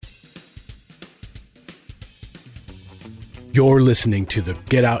You're listening to the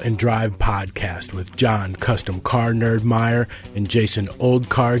Get Out and Drive podcast with John, Custom Car Nerd Meyer, and Jason, Old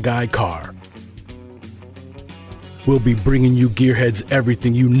Car Guy Carr. We'll be bringing you gearheads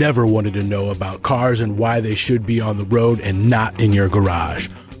everything you never wanted to know about cars and why they should be on the road and not in your garage.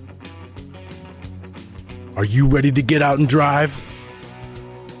 Are you ready to get out and drive?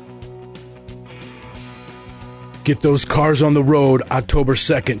 Get those cars on the road October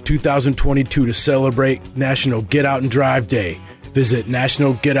 2nd, 2022 to celebrate National Get Out and Drive Day. Visit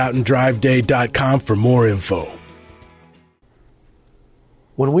nationalgetoutanddriveday.com for more info.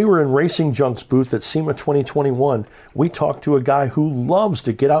 When we were in Racing Junk's booth at Sema 2021, we talked to a guy who loves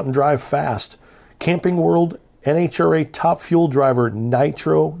to get out and drive fast. Camping World NHRA Top Fuel driver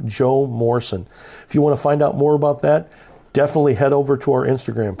Nitro Joe Morrison. If you want to find out more about that, definitely head over to our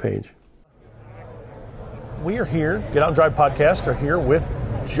Instagram page. We are here, Get Out and Drive podcast, are here with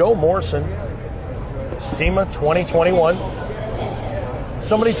Joe Morrison, SEMA 2021.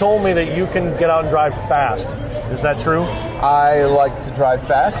 Somebody told me that you can get out and drive fast. Is that true? I like to drive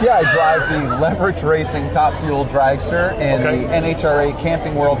fast. Yeah, I drive the Leverage Racing Top Fuel Dragster and the NHRA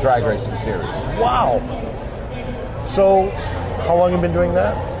Camping World Drag Racing Series. Wow. So, how long have you been doing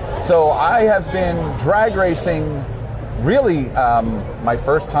that? So, I have been drag racing. Really, my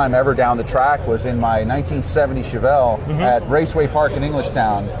first time ever down the track was in my 1970 Chevelle at Raceway Park in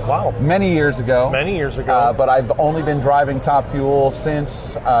Englishtown. Wow. Many years ago. But I've only been driving Top Fuel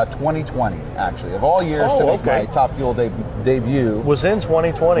since 2020, actually. Of all years to make my Top Fuel debut. Was in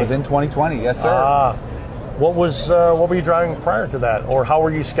 2020? Was in 2020, yes, sir. What were you driving prior to that? Or how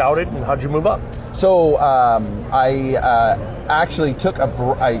were you scouted and how'd you move up? So I actually took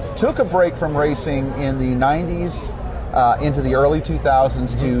a break from racing in the 90s. Into the early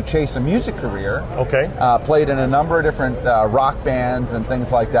 2000s to chase a music career. Played in a number of different rock bands and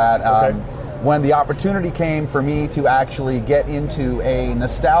things like that. When the opportunity came for me to actually get into a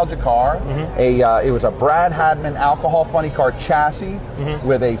nostalgia car, it was a Brad Hadman alcohol funny car chassis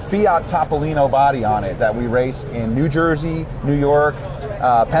with a Fiat Topolino body on it that we raced in New Jersey, New York,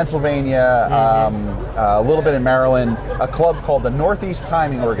 Pennsylvania, a little bit in Maryland, a club called the Northeast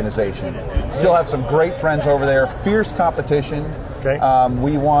Timing Organization. Still have some great friends over there, fierce competition.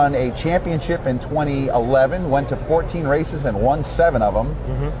 We won a championship in 2011, went to 14 races and won 7 of them.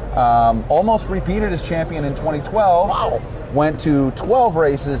 Almost repeated as champion in 2012. Wow. Went to 12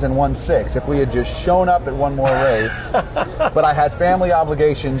 races and won 6 if we had just shown up at one more race. But I had family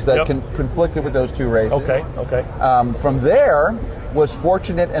obligations that conflicted with those 2 races. From there, was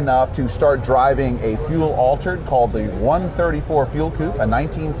fortunate enough to start driving a fuel-altered called the 134 Fuel Coupe, a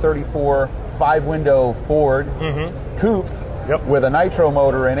 1934 5-window Ford coupe with a nitro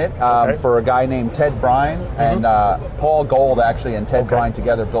motor in it for a guy named Ted Bryan. And Paul Gold, actually, and Ted Bryan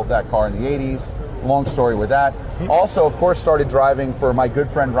together built that car in the 80s. Long story with that. Also, of course, started driving for my good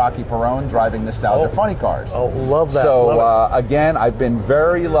friend Rocky Perone, driving nostalgia funny cars. Oh, love that. So, again, I've been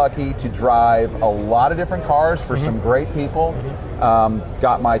very lucky to drive a lot of different cars for some great people.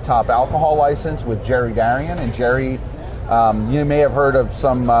 Got my top alcohol license with Jerry Darian. And Jerry, you may have heard of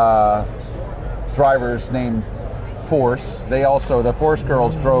some drivers named Force. They also, the Force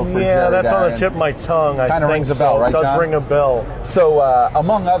girls drove for Jerry Darian. Yeah, that's on the tip of my tongue. Kind of rings a bell, right, John? It does ring a bell. So,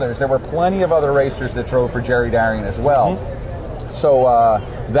 among others, there were plenty of other racers that drove for Jerry Darian as well. So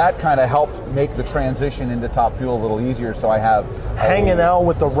that kind of helped make the transition into Top Fuel a little easier. So I have hanging out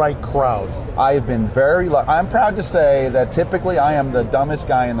with the right crowd. I have been very lucky. I'm proud to say that typically I am the dumbest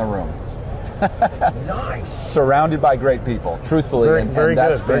guy in the room. Nice. Surrounded by great people, truthfully,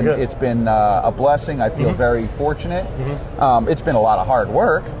 it's been a blessing. I feel very fortunate. It's been a lot of hard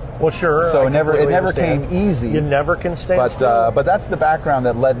work. Well, sure. So it never came easy. You never can stand still. But that's the background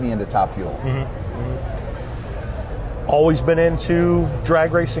that led me into Top Fuel. Always been into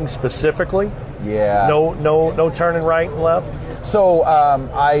drag racing specifically? Yeah. No turning right and left? So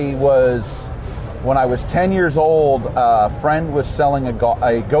when I was 10 years old, a friend was selling a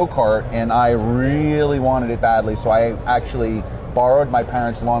go-kart, and I really wanted it badly, so I actually borrowed my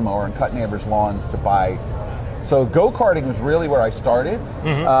parents' lawnmower and cut neighbors' lawns to buy. So go-karting was really where I started.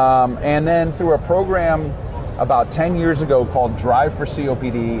 And then through a program about 10 years ago called Drive for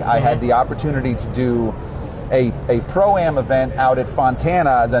COPD, I had the opportunity to do a Pro-Am event out at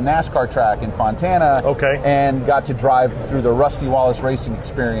Fontana, the NASCAR track in Fontana, and got to drive through the Rusty Wallace racing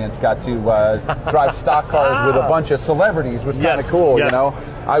experience, got to drive stock cars with a bunch of celebrities. It was kind of cool, you know.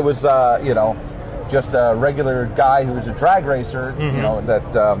 I was, just a regular guy who was a drag racer,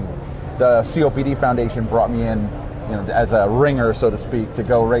 that the COPD Foundation brought me in, as a ringer, so to speak, to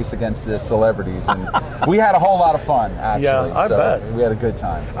go race against the celebrities. And we had a whole lot of fun, actually. Yeah, I bet. We had a good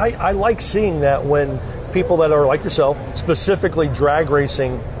time. I like seeing that when people that are like yourself, specifically drag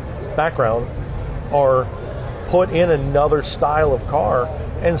racing background, are put in another style of car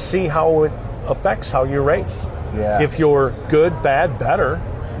and see how it affects how you race. Yeah. If you're good, bad, better,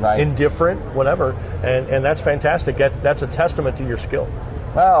 right, indifferent, whatever, and that's fantastic. That's a testament to your skill.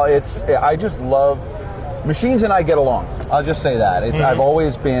 Well, I just love machines, and I get along. I'll just say that. I've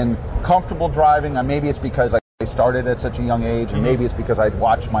always been comfortable driving. Maybe it's because I started at such a young age, and maybe it's because I'd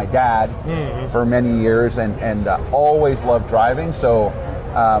watched my dad for many years and always loved driving. So,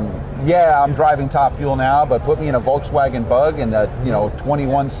 yeah, I'm driving Top Fuel now, but put me in a Volkswagen Bug in a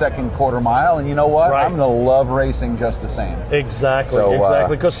 21-second quarter mile, and you know what? Right. I'm going to love racing just the same. Exactly, so,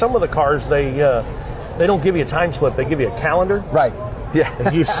 exactly. Because some of the cars, they don't give you a time slip. They give you a calendar. Right.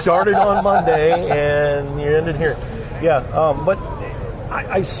 Yeah. You started on Monday and you ended here. Yeah, but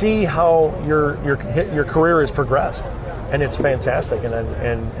I see how your career has progressed, and it's fantastic, and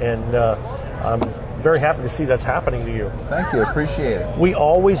I'm very happy to see that's happening to you. Thank you, appreciate it. We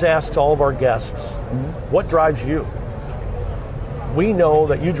always ask all of our guests, what drives you? We know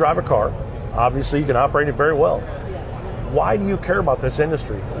that you drive a car. Obviously, you can operate it very well. Why do you care about this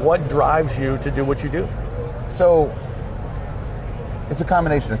industry? What drives you to do what you do? So, it's a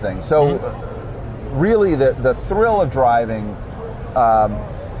combination of things. So, really, the thrill of driving,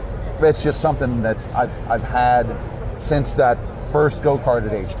 it's just something that I've had since that first go-kart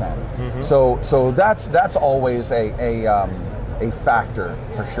at age 10. So that's always a factor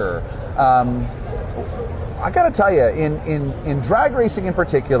for sure. I got to tell you, in drag racing in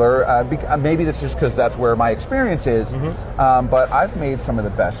particular, maybe that's just because that's where my experience is, but I've made some of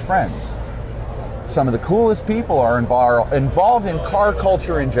the best friends. Some of the coolest people are involved in car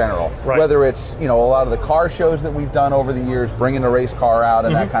culture in general. Right. Whether it's a lot of the car shows that we've done over the years, bringing a race car out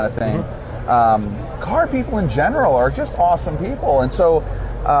and that kind of thing. Car people in general are just awesome people, and so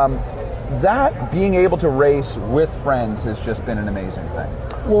that being able to race with friends has just been an amazing thing.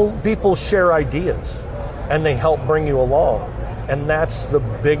 Well, people share ideas, and they help bring you along. And that's the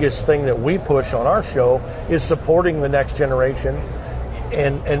biggest thing that we push on our show, is supporting the next generation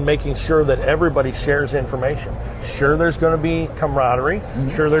and making sure that everybody shares information. Sure, there's going to be camaraderie.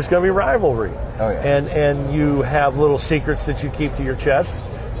 Sure, there's going to be rivalry. Oh, yeah. And you have little secrets that you keep to your chest.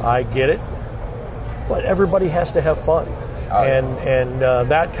 I get it. But everybody has to have fun. Oh, and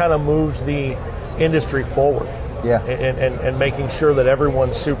that kind of moves the industry forward. Yeah. And making sure that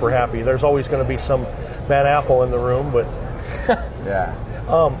everyone's super happy. There's always going to be some bad apple in the room, but yeah.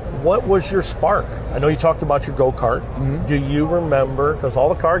 What was your spark? I know you talked about your go-kart. Do you remember, because all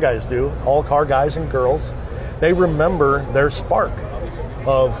the car guys do, all car guys and girls, they remember their spark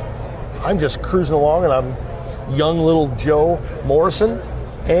of, I'm just cruising along and I'm young little Joe Morrison,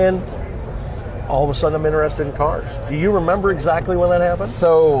 and all of a sudden I'm interested in cars. Do you remember exactly when that happened?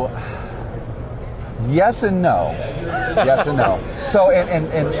 So, yes and no. Yes and no. So,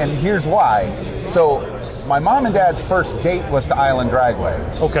 and here's why. So, my mom and dad's first date was to Island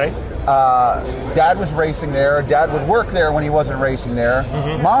Dragway. Okay. Dad was racing there. Dad would work there when he wasn't racing there.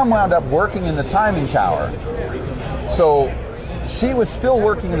 Mom wound up working in the timing tower. So she was still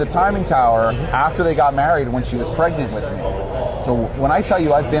working in the timing tower after they got married when she was pregnant with me. So when I tell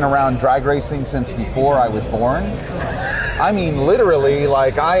you I've been around drag racing since before I was born, I mean literally,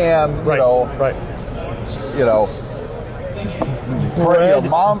 like I am, you know,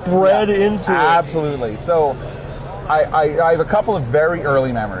 bred into it. Absolutely. So I have a couple of very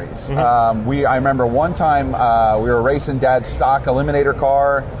early memories. I remember one time we were racing Dad's stock eliminator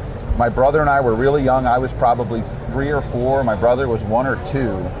car. My brother and I were really young. I was probably 3 or 4. My brother was 1 or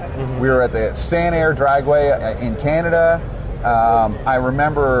 2. We were at the San Air Dragway in Canada. I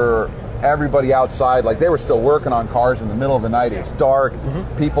remember everybody outside, like they were still working on cars in the middle of the night. It was dark.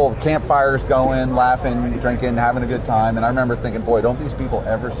 People, campfires going, laughing, drinking, having a good time. And I remember thinking, boy, don't these people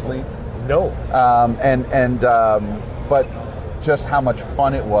ever sleep? No. But just how much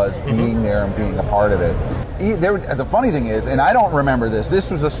fun it was being there and being a part of it. The funny thing is, and I don't remember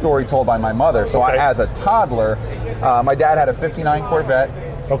this was a story told by my mother. So as a toddler, my dad had a 59 Corvette.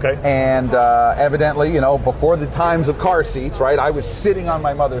 Okay. And evidently, before the times of car seats, right, I was sitting on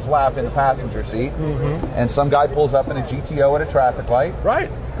my mother's lap in the passenger seat, and some guy pulls up in a GTO at a traffic light. Right.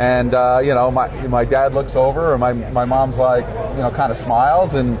 And, my dad looks over, and my mom's like, kind of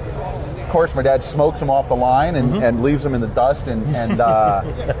smiles, and of course my dad smokes him off the line and leaves him in the dust, and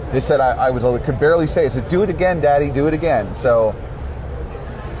they said I could barely say it. I said, do it again, Daddy, do it again. So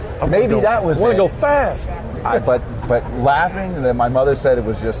maybe that was I want to go fast. But laughing, that my mother said it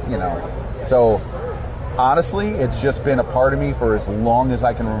was just, so honestly, it's just been a part of me for as long as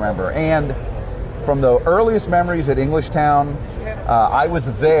I can remember. And from the earliest memories at Englishtown, I was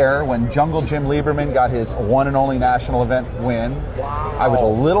there when Jungle Jim Lieberman got his one and only national event win. Wow. I was a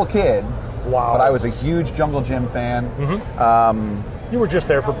little kid, wow, but I was a huge Jungle Jim fan. You were just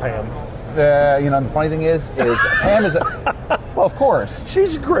there for Pam. You know, the funny thing is Pam is well, of course.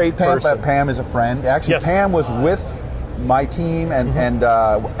 She's a great person. Pam is a friend. Actually, yes. Pam was with my team and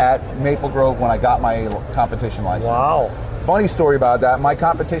at Maple Grove when I got my competition license. Wow. Funny story about that. My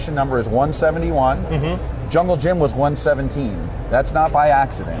competition number is 171. Jungle Jim was 117. That's not by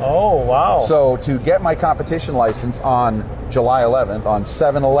accident. Oh, wow. So to get my competition license on July 11th, on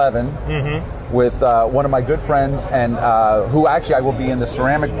 7/11, with one of my good friends, and who actually I will be in the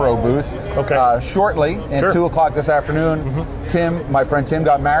Ceramic Pro booth shortly at 2 o'clock this afternoon. Tim, my friend Tim,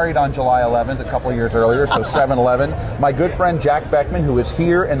 got married on July 11th a couple of years earlier, so 7/11. My good friend Jack Beckman, who is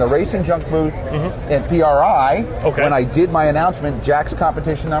here in the Racing Junk booth at PRI, when I did my announcement, Jack's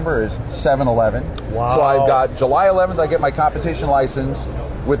competition number is 7/11. Wow. So I've got July 11th, I get my competition license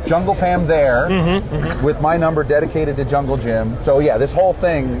with Jungle Pam there, with my number dedicated to Jungle Jim. So yeah, this whole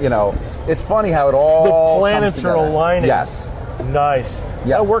thing, you know, it's funny how it all the planets are aligning. Yes. Nice.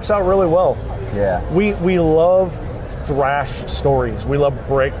 Yeah. That works out really well. Yeah. We love thrash stories. We love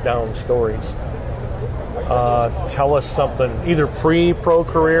breakdown stories. Tell us something, either pre-pro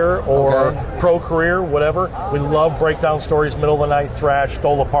career or pro career, whatever. We love breakdown stories, middle of the night thrash,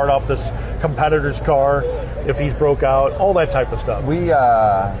 stole a part off this competitor's car, if he's broke out, all that type of stuff. We've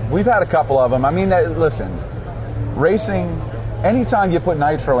had a couple of them. I mean, listen, racing, anytime you put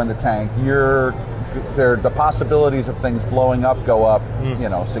nitro in the tank, the possibilities of things blowing up go up, you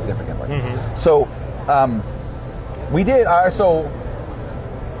know, significantly. So we did. So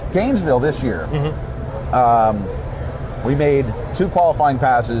Gainesville this year, we made 2 qualifying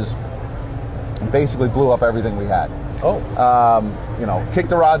passes and basically blew up everything we had. You know, kicked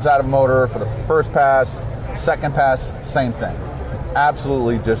the rods out of motor for the first pass, second pass, same thing.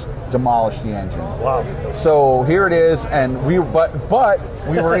 Absolutely just demolished the engine. Wow. So here it is, and but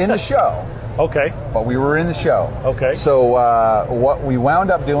we were in the show. Okay. But we were in the show. Okay. So what we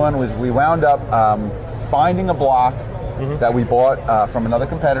wound up doing was we wound up finding a block that we bought from another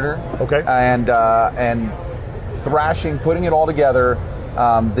competitor. Okay. And thrashing, putting it all together.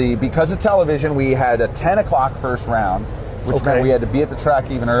 Because of television, we had a 10 o'clock first round, which meant we had to be at the track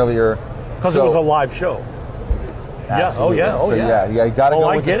even earlier. Because it was a live show. Absolutely. Yeah. Oh yeah. Yeah. You got to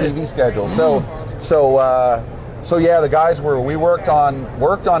go with the TV schedule. So yeah, the guys we worked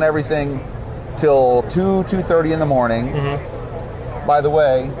on everything till 2:30 in the morning. By the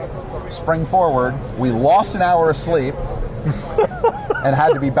way, spring forward, we lost an hour of sleep and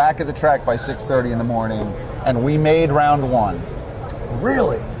had to be back at the track by 6:30 in the morning, and we made round 1.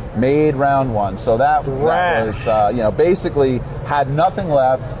 Really? Made round 1. So that was, you know, basically had nothing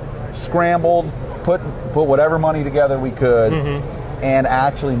left, scrambled, put whatever money together we could, and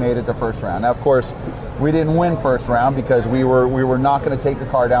actually made it to first round. Now, of course, we didn't win first round because we were not going to take the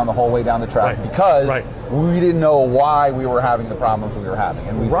car down the whole way down the track because we didn't know why we were having the problems we were having,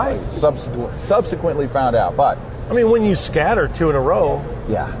 and we subsequently found out. But I mean, when you scatter 2 in a row,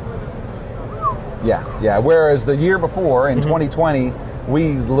 yeah. Whereas the year before, in 2020,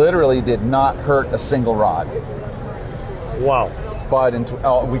 we literally did not hurt a single rod. Wow. But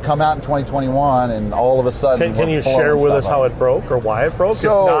we come out in 2021, and all of a sudden, can you share with us how it broke or why it broke?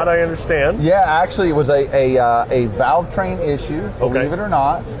 So, if not, I understand. Yeah, actually, it was a valve train issue, believe it or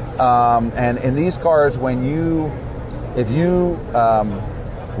not. And in these cars, if you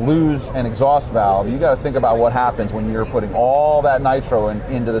lose an exhaust valve, you got to think about what happens when you're putting all that nitro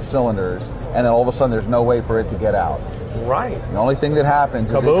into the cylinders, and then all of a sudden there's no way for it to get out. Right. The only thing that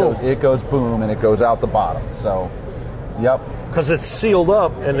happens is it goes boom, and it goes out the bottom. So, yep. Because it's sealed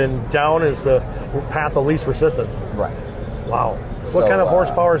up, and then down is the path of least resistance. Right. Wow. What kind of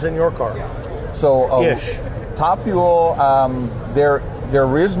horsepower is in your car? So, Ish. Top fuel,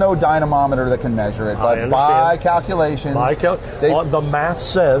 there is no dynamometer that can measure it, but by calculations, the math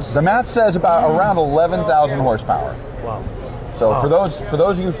says about around 11,000 horsepower. Wow. So for those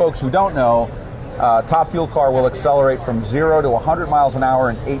of you folks who don't know, top fuel car will accelerate from 0 to 100 miles an hour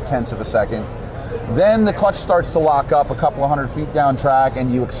in 0.8 of a second. Then the clutch starts to lock up a couple of 100 feet down track,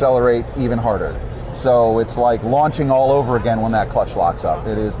 and you accelerate even harder. So it's like launching all over again when that clutch locks up.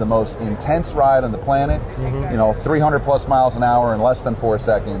 It is the most intense ride on the planet. You know, 300 plus miles an hour in less than 4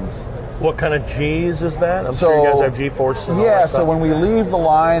 seconds. What kind of G's is that? I'm sure you guys have G-force. Yeah, so when we leave the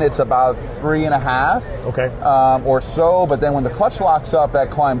line, it's about 3.5 or so. But then when the clutch locks up, that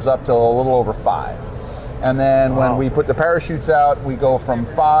climbs up to a little over 5. And then when we put the parachutes out, we go from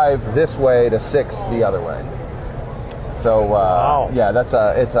 5 this way to 6 the other way. So yeah, it's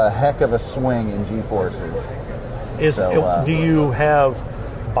a heck of a swing in G-forces. Do you have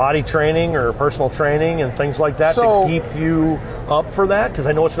body training or personal training and things like that to keep you up for that? Because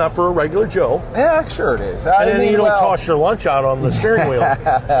I know it's not for a regular Joe. Yeah, sure it is. And then you don't toss your lunch out on the steering wheel.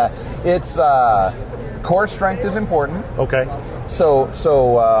 It's core strength is important. Okay. So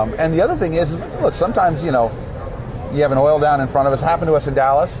and the other thing is look, sometimes, you have an oil down in front of us. Happened to us in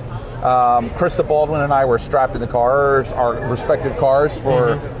Dallas. Krista Baldwin and I were strapped in the cars, our respective cars,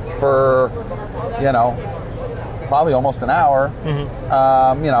 for probably almost an hour.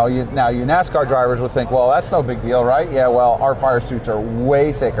 Now you NASCAR drivers would think, well, that's no big deal, right? Yeah, well, our fire suits are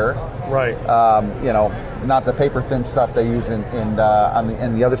way thicker. Right. Not the paper thin stuff they use on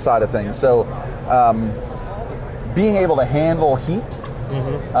the other side of things. So being able to handle heat,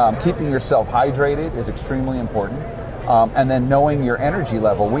 keeping yourself hydrated is extremely important. And then knowing your energy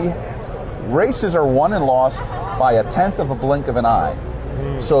level. Races are won and lost by a tenth of a blink of an eye.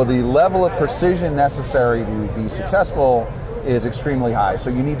 So the level of precision necessary to be successful is extremely high. So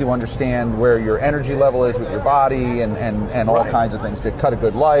you need to understand where your energy level is with your body and all kinds of things to cut a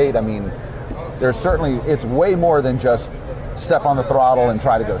good light. I mean, it's way more than just step on the throttle and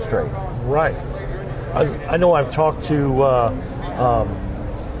try to go straight. Right. I know I've talked to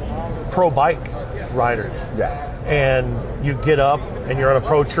pro bike riders. Yeah. And you get up and you're on a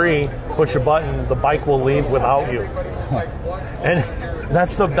pro tree, push a button, the bike will leave without you. And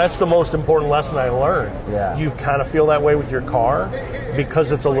that's the most important lesson I learned. Yeah. You kind of feel that way with your car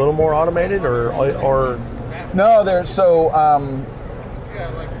because it's a little more automated, or no?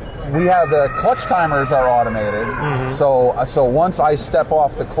 We have the clutch timers are automated. So once I step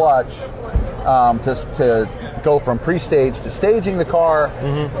off the clutch to go from pre-stage to staging the car,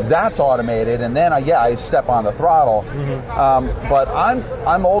 that's automated, and then I step on the throttle. But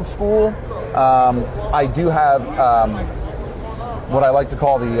I'm old school. I do have what I like to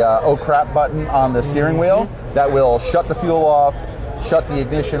call the oh crap button on the steering wheel that will shut the fuel off, shut the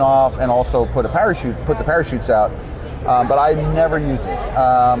ignition off, and also put the parachutes out. But I never use it.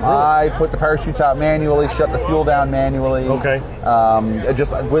 I put the parachutes out manually, shut the fuel down manually. Okay.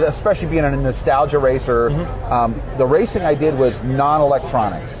 Especially being a nostalgia racer, the racing I did was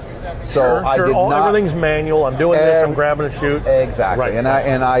non-electronics. So everything's manual. I'm doing this. I'm grabbing a chute. Exactly. Right.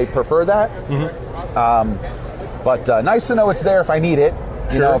 And I prefer that. But nice to know it's there if I need it.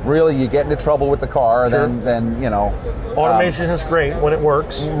 If really you get into trouble with the car, then automation is great when it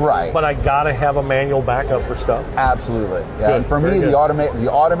works, right? But I gotta have a manual backup for stuff. Absolutely, yeah. Good. And for me, the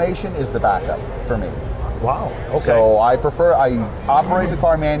automation is the backup for me. Wow. Okay. So I operate the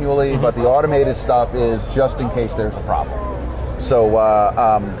car manually, but the automated stuff is just in case there's a problem. So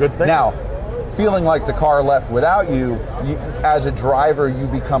good thing. Now, feeling like the car left without you, as a driver, you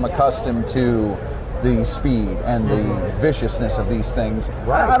become accustomed to the speed and the viciousness of these things.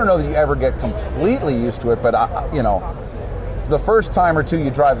 Right. I don't know that you ever get completely used to it, but the first time or two you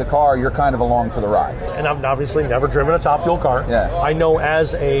drive the car, you're kind of along for the ride. And I've obviously never driven a top fuel car. Yeah. I know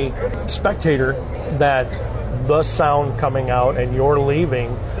as a spectator that the sound coming out and you're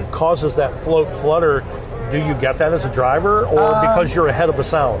leaving causes that flutter. Do you get that as a driver, or because you're ahead of the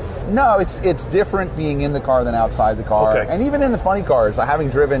sound? No, it's different being in the car than outside the car. Okay. And even in the funny cars, having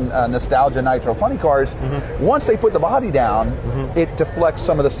driven nostalgia nitro funny cars, once they put the body down, it deflects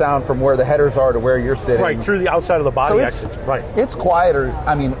some of the sound from where the headers are to where you're sitting. Right, through the outside of the body exits. Right. It's quieter.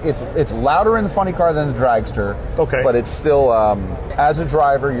 I mean, it's louder in the funny car than the dragster. Okay. But it's still, as a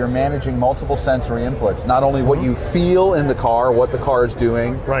driver, you're managing multiple sensory inputs. Not only what you feel in the car, what the car is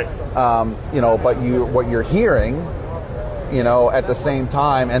doing. Right. But what you're hearing, at the same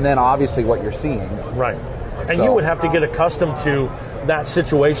time, and then obviously what you're seeing. Right. And you would have to get accustomed to that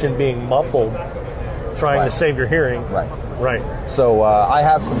situation being muffled, trying to save your hearing. Right. Right. So I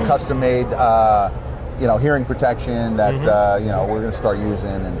have some custom-made, hearing protection that we're going to start using,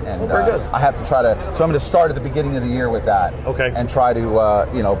 and very good. I have to try to. So I'm going to start at the beginning of the year with that. Okay. And try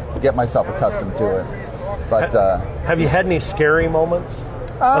to get myself accustomed to it. But have you had any scary moments?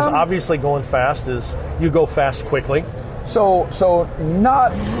 Because obviously going fast is, you go fast quickly. So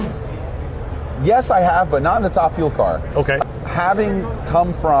not, yes I have, but not in the top fuel car. Okay. Having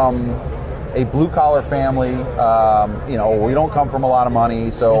come from a blue collar family, we don't come from a lot of money,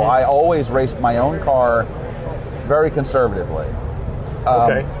 so I always raced my own car very conservatively.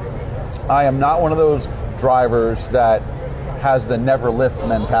 Okay. I am not one of those drivers that has the never lift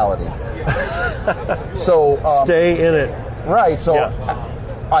mentality. So stay in it. Right. So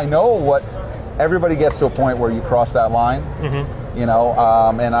I know what everybody gets to a point where you cross that line.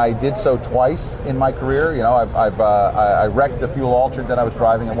 And I did so twice in my career. I wrecked the fuel altered that I was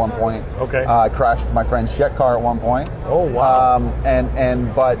driving at one point. Okay. I crashed my friend's jet car at one point. Oh wow.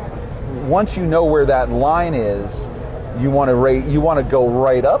 But once you know where that line is, you want to go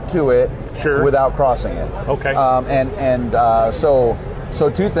right up to it without crossing it. Okay. So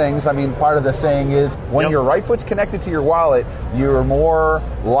two things. I mean, part of the saying is when your right foot's connected to your wallet, you're more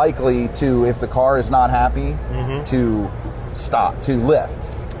likely to, if the car is not happy, to stop, to lift,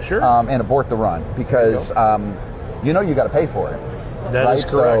 and abort the run, because you got to pay for it. That is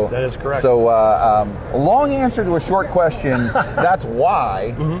correct. That is correct. So, long answer to a short question. That's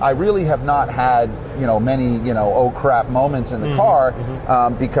why I really have not had, many, oh crap moments in the car,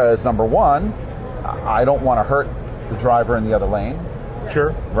 because number one, I don't want to hurt the driver in the other lane.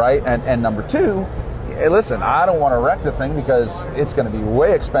 Sure. Right. And number two, hey, listen, I don't want to wreck the thing because it's going to be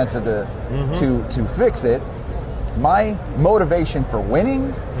way expensive to fix it. My motivation for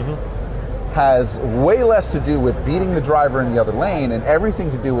winning has way less to do with beating the driver in the other lane and everything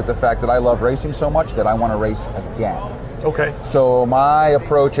to do with the fact that I love racing so much that I want to race again. Okay. So my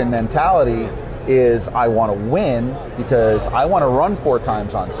approach and mentality is I want to win because I want to run 4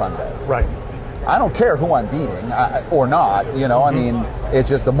 times on Sunday. Right. I don't care who I'm beating or not, I mean, it's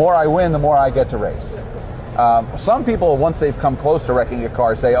just the more I win, the more I get to race. Some people, once they've come close to wrecking a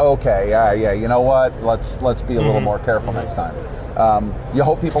car, say, okay, yeah, you know what, let's be a little more careful next time. You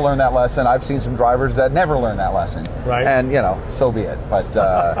hope people learn that lesson. I've seen some drivers that never learn that lesson. Right. And, so be it. But,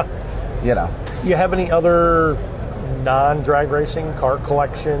 You have any other non-drag racing, car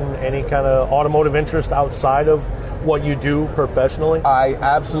collection, any kind of automotive interest outside of what you do professionally? I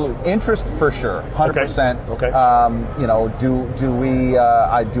absolutely, interest for sure, 100%. Okay.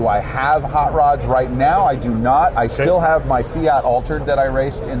 Do I have hot rods right now? I do not. I still have my Fiat Altered that I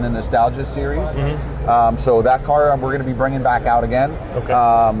raced in the Nostalgia series. So that car we're going to be bringing back out again. Okay.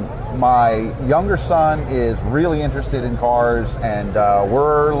 My younger son is really interested in cars, and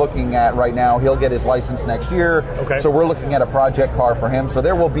we're looking at right now, he'll get his license next year. Okay. So we're looking at a project car for him. So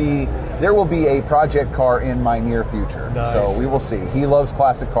there will be a project car in my near future. Nice. So we will see. He loves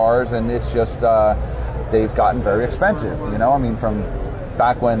classic cars, and it's just they've gotten very expensive. I mean, from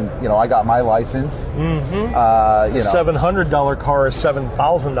back when I got my license. $700 car is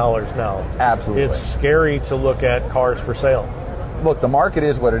 $7,000 now. Absolutely. It's scary to look at cars for sale. Look, the market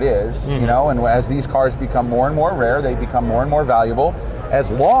is what it is, and as these cars become more and more rare, they become more and more valuable, as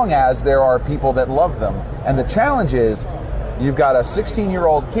long as there are people that love them. And the challenge is, you've got a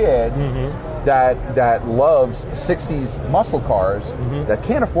 16-year-old kid that loves 60s muscle cars that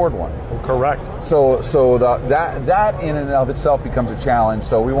can't afford one. Correct. So that in and of itself becomes a challenge.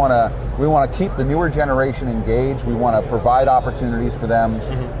 So we want to keep the newer generation engaged. We want to provide opportunities for them.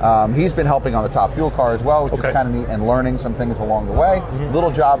 He's been helping on the Top Fuel car as well, which is kind of neat, and learning some things along the way.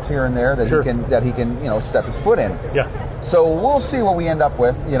 Little jobs here and there that he can step his foot in. Yeah. So we'll see what we end up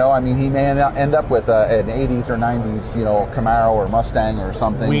with. I mean, he may end up with an 80s or 90s, Camaro or Mustang or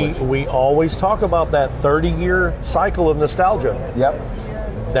something. We always talk about that 30-year cycle of nostalgia. Yep.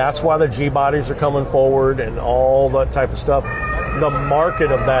 That's why the G-bodies are coming forward and all that type of stuff. The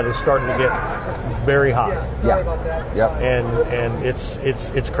market of that is starting to get very hot. Yeah. Yep. And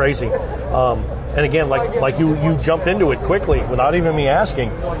it's crazy. And again, like you jumped into it quickly without even me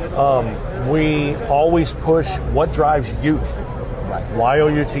asking. We always push what drives youth. Right.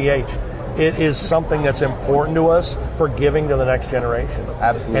 Y-O-U-T-H. It is something that's important to us for giving to the next generation.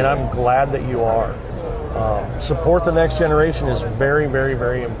 Absolutely. And I'm glad that you are. Support the next generation is very, very,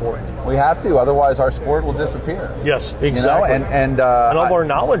 very important. We have to, otherwise our sport will disappear. Yes, exactly. And all of our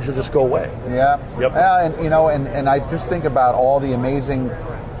knowledge will just go away. Yeah. Yep. And I just think about all the amazing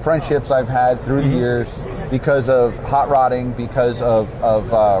friendships I've had through the years because of hot rodding, because of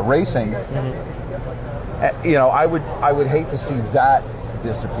racing. I would hate to see that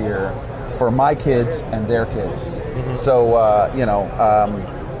disappear for my kids and their kids. So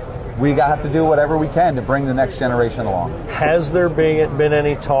we have to do whatever we can to bring the next generation along. Has there been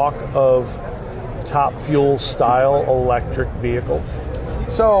any talk of Top Fuel style electric vehicles?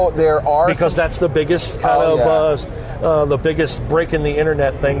 So there are, because that's the biggest the biggest break in the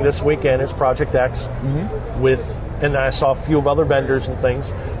internet thing this weekend is Project X and I saw a few of other vendors and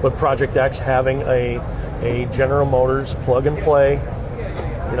things, but Project X having a General Motors plug and play,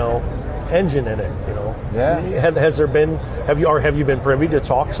 engine in it. Yeah. Has there been? Have you been privy to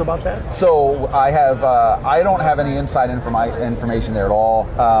talks about that? So I have. I don't have any inside information there at all.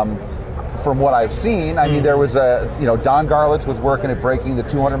 From what I've seen, I mean, there was Don Garlitz was working at breaking the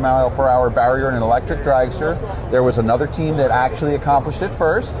 200 mile per hour barrier in an electric dragster. There was another team that actually accomplished it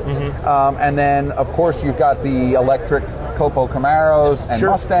first. And then, of course, you've got the electric Copo Camaros and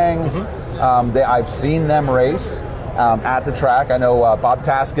Mustangs. I've seen them race. at the track. I know Bob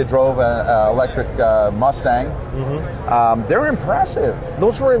Tasca drove an electric Mustang. They're impressive.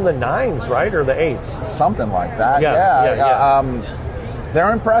 Those were in the 9s, right, or the 8s? Something like that. Yeah.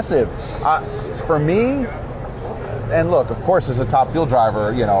 They're impressive. For me, and look, of course, as a top fuel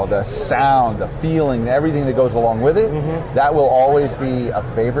driver, you know, the sound, the feeling, everything that goes along with it, that will always be a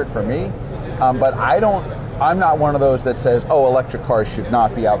favorite for me. But I'm not one of those that says, oh, electric cars should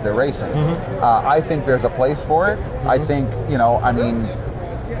not be out there racing. I think there's a place for it. I think, you know, I mean,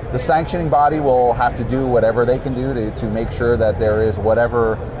 the sanctioning body will have to do whatever they can do to make sure that there is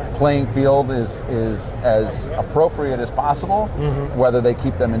whatever playing field is as appropriate as possible, whether they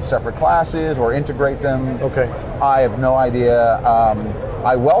keep them in separate classes or integrate them. I have no idea.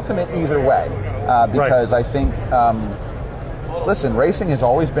 I welcome it either way because I think, listen, racing has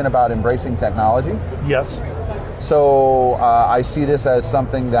always been about embracing technology. Yes. So I see this as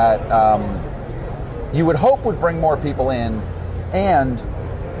something that you would hope would bring more people in, and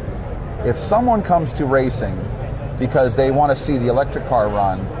if someone comes to racing because they want to see the electric car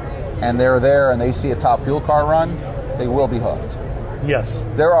run, and they're there and they see a top fuel car run, they will be hooked. Yes.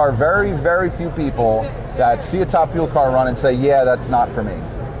 There are very, very few people that see a top fuel car run and say, yeah, that's not for me.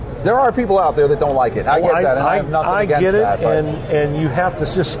 There are people out there that don't like it. I get that, and I have nothing against that. I get it, and you have to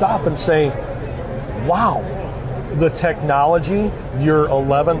just stop and say, wow, the technology, your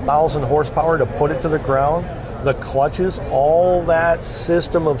 11,000 horsepower to put it to the ground, the clutches, all that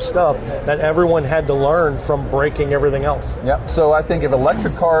system of stuff that everyone had to learn from breaking everything else. Yep. So I think if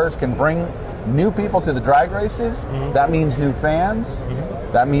electric cars can bring new people to the drag races, that means new fans.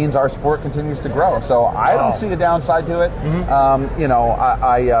 That means our sport continues to grow. So I don't see a downside to it. You know,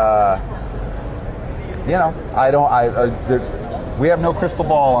 we have no crystal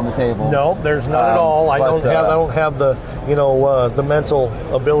ball on the table. No, there's none at all. I don't have the, you know, the mental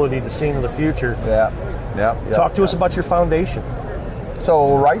ability to see into the future. Talk to us about your foundation.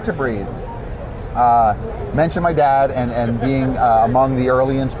 So, Right to Breathe. Mentioned my dad and being among the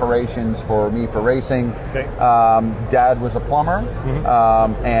early inspirations for me for racing. Dad was a plumber,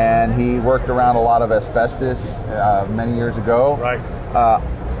 and he worked around a lot of asbestos many years ago.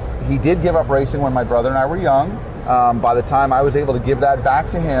 He did give up racing when my brother and I were young. By the time I was able to give that back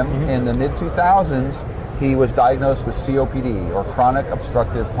to him in the mid-2000s, he was diagnosed with COPD, or chronic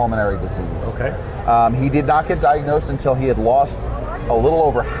obstructive pulmonary disease. He did not get diagnosed until he had lost a little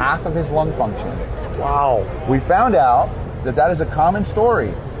over half of his lung function. Wow. We found out that is a common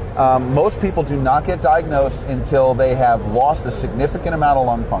story. Most people do not get diagnosed until they have lost a significant amount of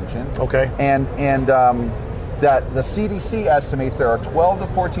lung function. And that the CDC estimates there are 12 to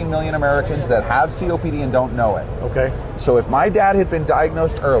 14 million Americans that have COPD and don't know it. So if my dad had been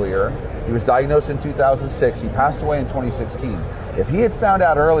diagnosed earlier, he was diagnosed in 2006, he passed away in 2016. If he had found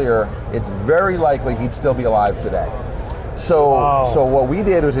out earlier, it's very likely he'd still be alive today. So what we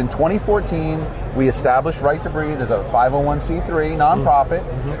did was in 2014, we established Right to Breathe as a 501c3 nonprofit,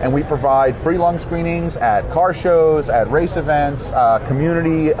 and we provide free lung screenings at car shows, at race events,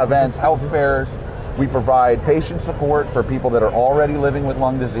 community events, health fairs. We provide patient support for people that are already living with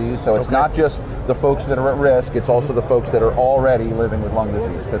lung disease. So it's not just the folks that are at risk, it's also the folks that are already living with lung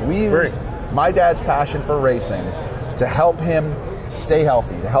disease. Because we used my dad's passion for racing to help him stay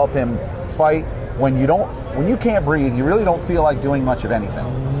healthy, to help him fight. When you can't breathe, you really don't feel like doing much of anything.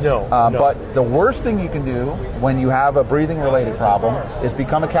 No. But the worst thing you can do when you have a breathing-related problem is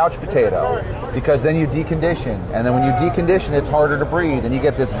become a couch potato, because then you decondition, and then when you decondition, it's harder to breathe, and you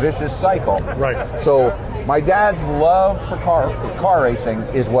get this vicious cycle. So my dad's love for car racing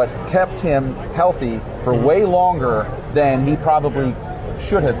is what kept him healthy for way longer than he probably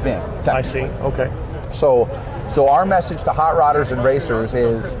should have been. I see. So our message to hot rodders and racers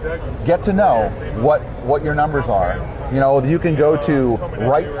is get to know what your numbers are. You know, you can go to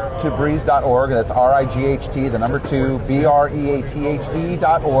righttobreathe.org. That's RIGHT, the number 2,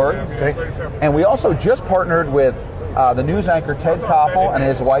 BREATHE.org. And we also just partnered with the news anchor Ted Koppel and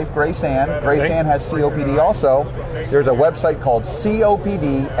his wife Grace Ann. Grace Ann has COPD also. There's a website called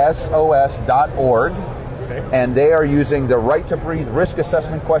COPDSOS.org. And they are using the Right to Breathe risk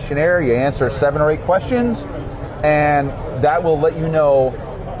assessment questionnaire. You answer 7 or 8 questions, and that will let you know,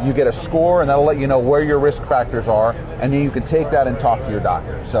 you get a score, and that'll let you know where your risk factors are, and then you can take that and talk to your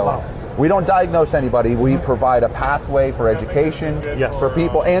doctor. So we don't diagnose anybody. We provide a pathway for education for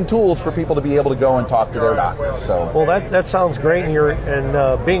people and tools for people to be able to go and talk to their doctor. So, well, that sounds great,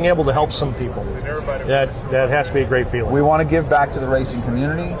 and being able to help some people, that has to be a great feeling. We want to give back to the racing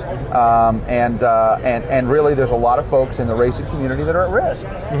community, and really, there's a lot of folks in the racing community that are at risk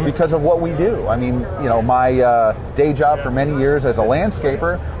because of what we do. I mean, my day job for many years as a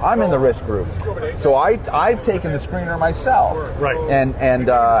landscaper, I'm in the risk group, so I've taken the screener myself, and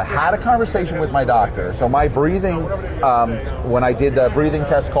had a conversation with my doctor. So my breathing, when I did the breathing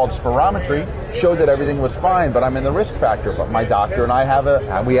test called spirometry, showed that everything was fine, but I'm in the risk factor. But my doctor and I have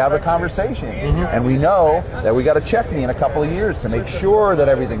a conversation, and we know that we got to check me in a couple of years to make sure that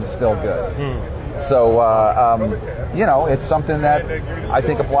everything's still good. So, it's something that I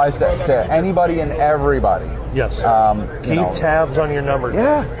think applies to anybody and everybody. Yes. Keep tabs on your numbers.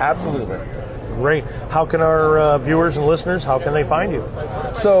 Yeah, absolutely. Great. How can our viewers and listeners, how can they find you?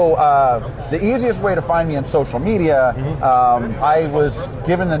 So the easiest way to find me on social media, I was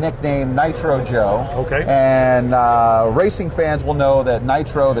given the nickname Nitro Joe. Okay. And racing fans will know that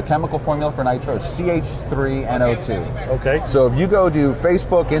nitro, the chemical formula for nitro, is CH3NO2. Okay. So if you go to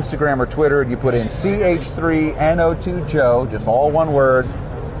Facebook, Instagram, or Twitter, and you put in CH3NO2 Joe, just all one word,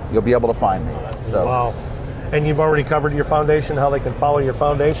 you'll be able to find me. So. Wow. And you've already covered your foundation, how they can follow your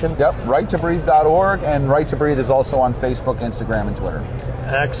foundation? Yep, righttobreathe.org, and Right to Breathe is also on Facebook, Instagram, and Twitter.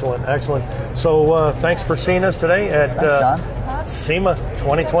 Excellent, excellent. So thanks for seeing us today at Sema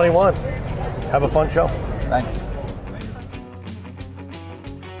 2021. Have a fun show. Thanks.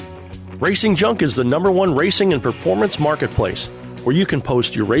 Racing Junk is the #1 racing and performance marketplace where you can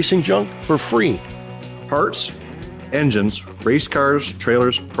post your racing junk for free. Parts, engines, race cars,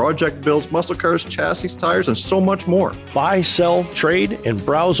 trailers, project builds, muscle cars, chassis, tires, and so much more. Buy, sell, trade, and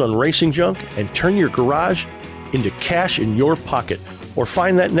browse on Racing Junk and turn your garage into cash in your pocket. Or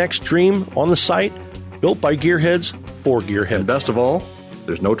find that next dream on the site, built by gearheads for gearheads. And best of all,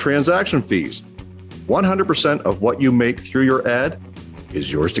 there's no transaction fees. 100% of what you make through your ad is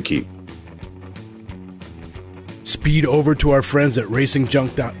yours to keep. Speed over to our friends at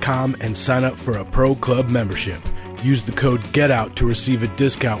racingjunk.com and sign up for a Pro Club membership. Use the code GETOUT to receive a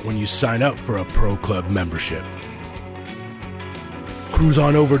discount when you sign up for a Pro Club membership. Cruise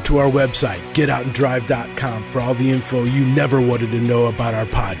on over to our website, getoutanddrive.com, for all the info you never wanted to know about our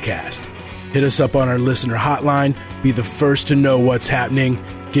podcast. Hit us up on our listener hotline, be the first to know what's happening,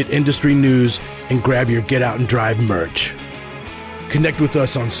 get industry news, and grab your Get Out and Drive merch. Connect with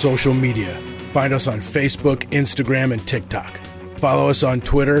us on social media. Find us on Facebook, Instagram, and TikTok. Follow us on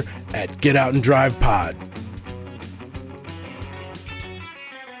Twitter at Get Out and Drive Pod.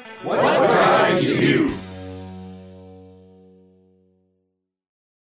 What drives you?